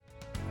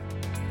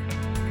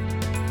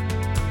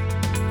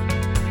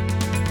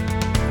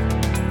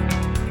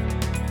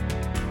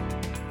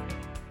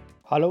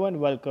Hello and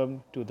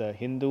welcome to the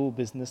Hindu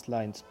Business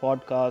Lines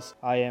podcast.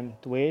 I am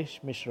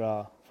Dwesh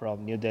Mishra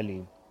from New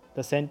Delhi.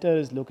 The center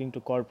is looking to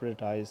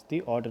corporatize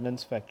the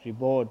Ordnance Factory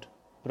Board.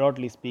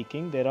 Broadly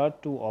speaking, there are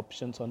two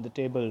options on the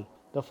table.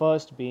 The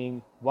first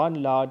being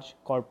one large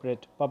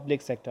corporate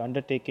public sector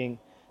undertaking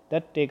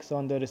that takes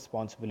on the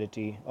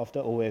responsibility of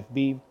the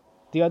OFB.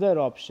 The other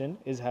option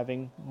is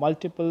having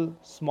multiple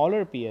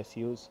smaller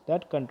PSUs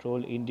that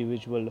control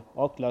individual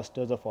or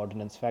clusters of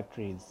ordnance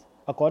factories.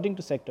 According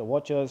to sector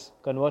watchers,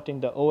 converting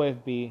the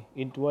OFB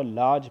into a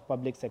large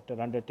public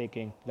sector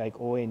undertaking like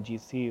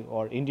ONGC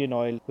or Indian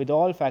Oil with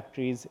all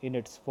factories in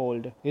its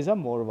fold is a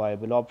more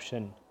viable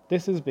option.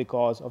 This is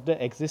because of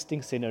the existing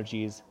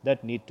synergies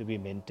that need to be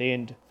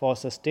maintained for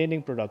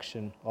sustaining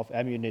production of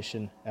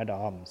ammunition and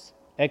arms.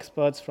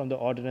 Experts from the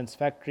ordnance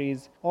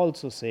factories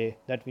also say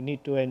that we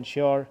need to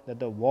ensure that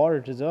the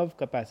war reserve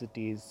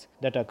capacities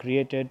that are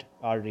created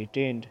are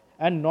retained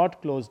and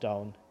not closed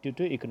down due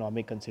to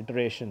economic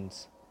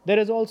considerations. There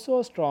is also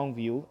a strong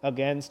view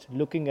against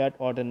looking at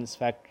ordnance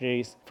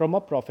factories from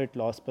a profit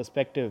loss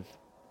perspective.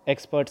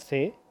 Experts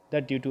say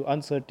that due to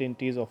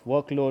uncertainties of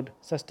workload,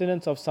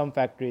 sustenance of some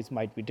factories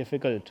might be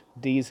difficult.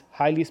 These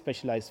highly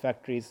specialized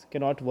factories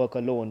cannot work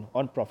alone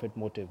on profit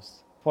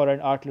motives. For an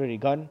artillery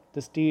gun,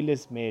 the steel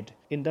is made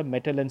in the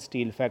Metal and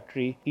Steel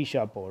Factory,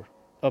 Ishapur.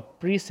 A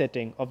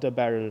pre-setting of the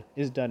barrel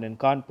is done in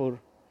Kanpur,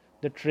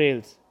 the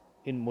trails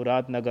in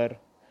Muradnagar,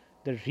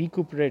 the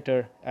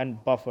recuperator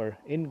and buffer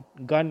in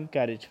Gun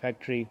Carriage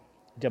Factory,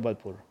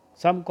 Jabalpur.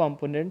 Some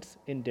components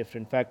in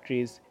different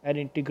factories and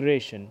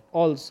integration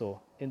also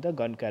in the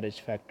Gun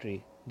Carriage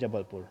Factory,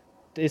 Jabalpur.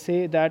 They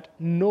say that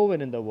nowhere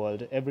in the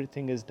world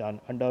everything is done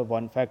under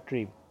one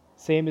factory.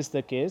 Same is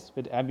the case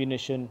with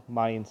ammunition,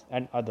 mines,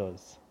 and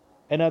others.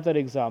 Another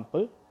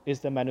example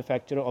is the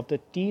manufacture of the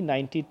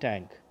T-90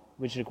 tank,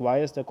 which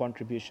requires the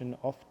contribution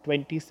of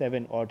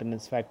 27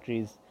 ordnance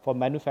factories for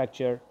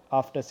manufacture,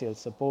 after sales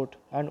support,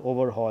 and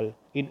overhaul,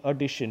 in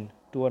addition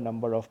to a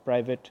number of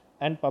private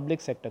and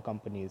public sector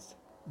companies.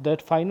 The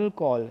final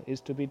call is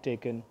to be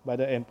taken by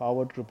the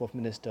empowered group of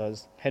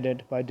ministers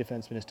headed by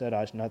Defence Minister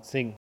Rajnath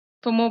Singh.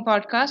 For more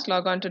podcasts,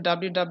 log on to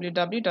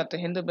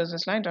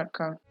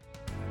www.thehindubusinessline.com.